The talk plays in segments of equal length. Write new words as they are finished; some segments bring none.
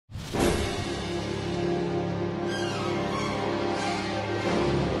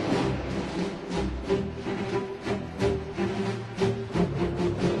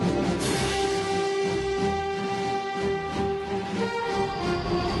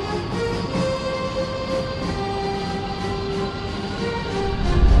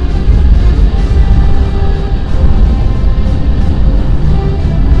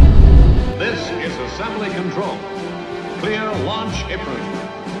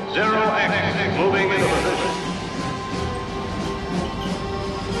0X moving into position.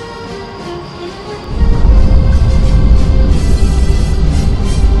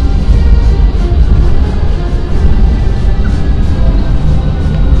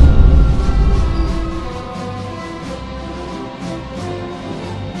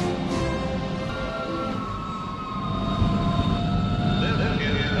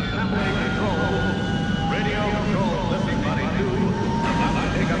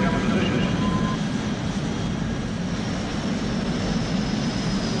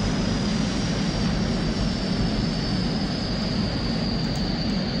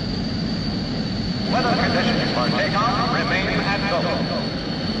 Weather conditions for takeoff remain at go.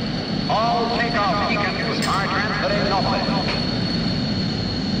 All takeoff beacons are transmitting north.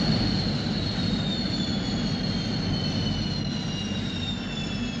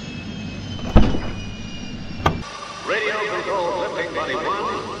 Radio control lifting buddy 1,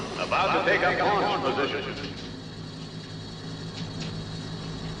 about to take up launch position.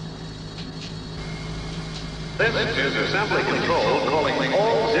 This is assembly control calling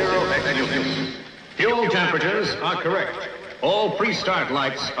all 0X units. Fuel temperatures are correct. All pre-start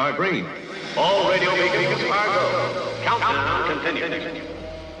lights are green. All radio beacons are go. Countdown continues.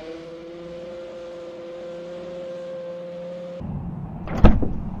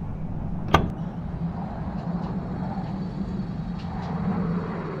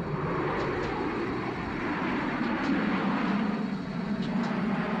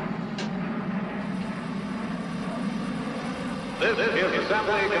 This is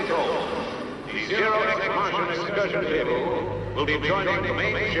assembly control. The 0X Martian excursion table will be joining the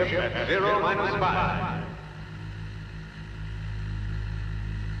main ship at 0-5.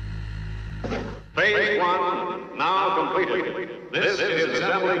 Phase 1 now completed. This is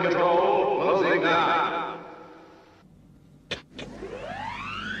assembly control closing down.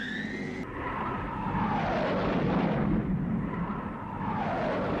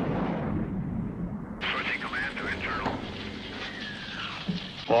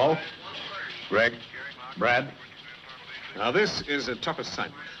 Paul, Greg, Brad. Now this is a tough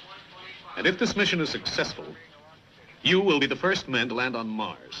assignment. And if this mission is successful, you will be the first men to land on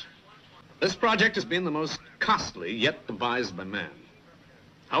Mars. This project has been the most costly yet devised by man.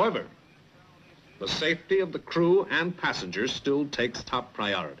 However, the safety of the crew and passengers still takes top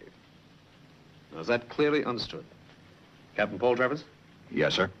priority. Now is that clearly understood? Captain Paul Travers?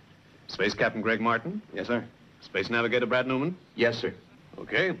 Yes, sir. Space Captain Greg Martin? Yes, sir. Space Navigator Brad Newman? Yes, sir.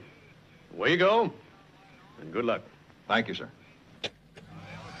 Okay, away you go, and good luck. Thank you, sir.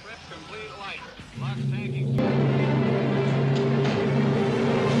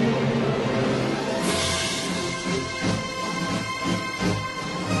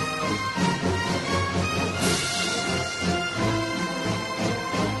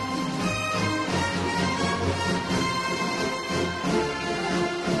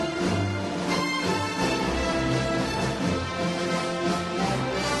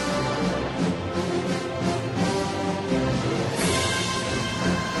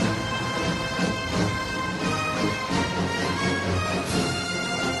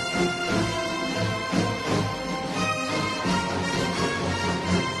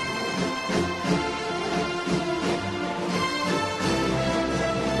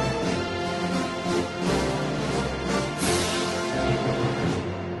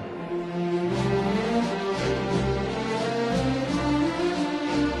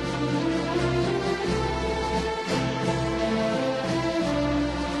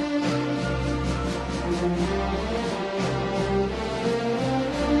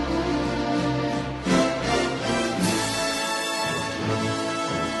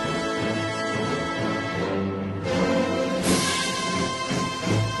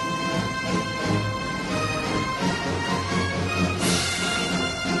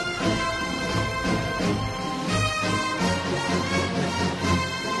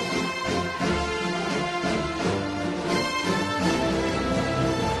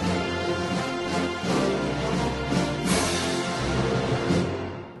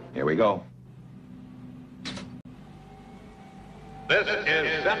 Here we go. This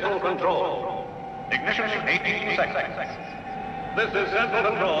is Central Control. Ignition 18 seconds. This is Central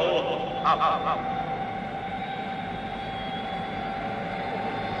Control. Out.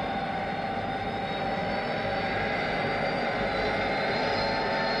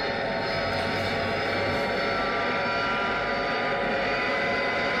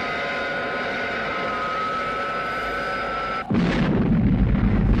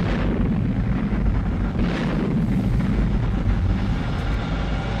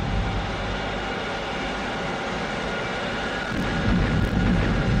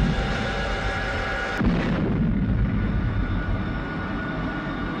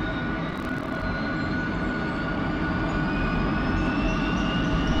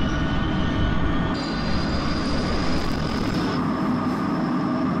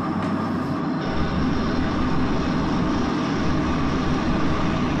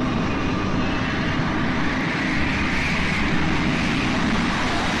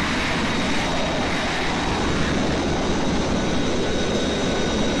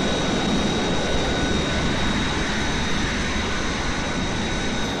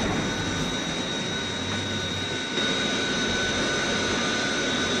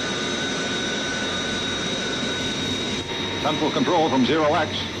 Central control from 0X.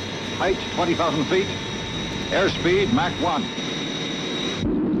 Height 20,000 feet. Airspeed Mach 1.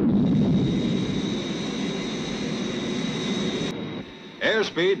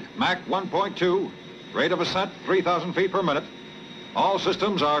 Airspeed Mach 1.2. Rate of ascent 3,000 feet per minute. All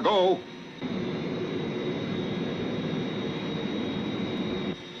systems are go.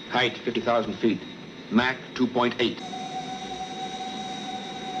 Height 50,000 feet. Mach 2.8.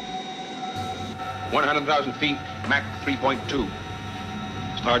 100,000 feet. Mach 3.2.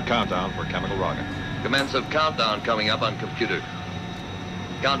 Start countdown for chemical rocket. Commence of countdown coming up on computer.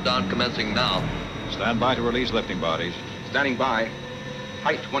 Countdown commencing now. Stand by to release lifting bodies. Standing by.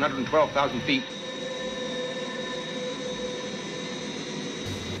 Height 112,000 feet.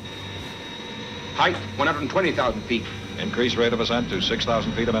 Height 120,000 feet. Increase rate of ascent to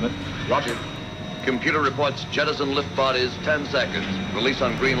 6,000 feet a minute. Roger. Computer reports jettison lift bodies 10 seconds. Release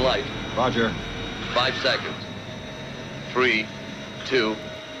on green light. Roger. 5 seconds. 3, 2,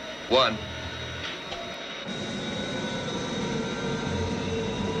 1.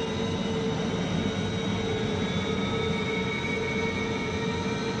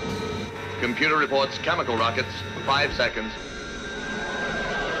 Computer reports chemical rockets, 5 seconds.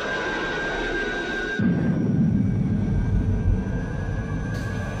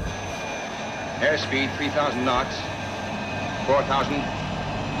 Airspeed 3,000 knots. 4,000,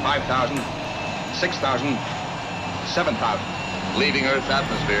 5,000, 6,000, 7,000. Leaving Earth's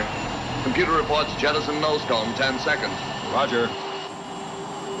atmosphere. Computer reports jettison nose cone, 10 seconds. Roger.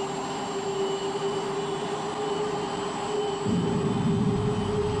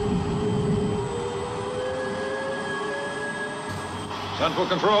 Central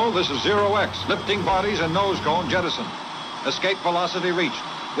control, this is 0X. Lifting bodies and nose cone jettison. Escape velocity reached.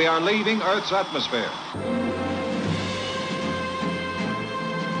 We are leaving Earth's atmosphere.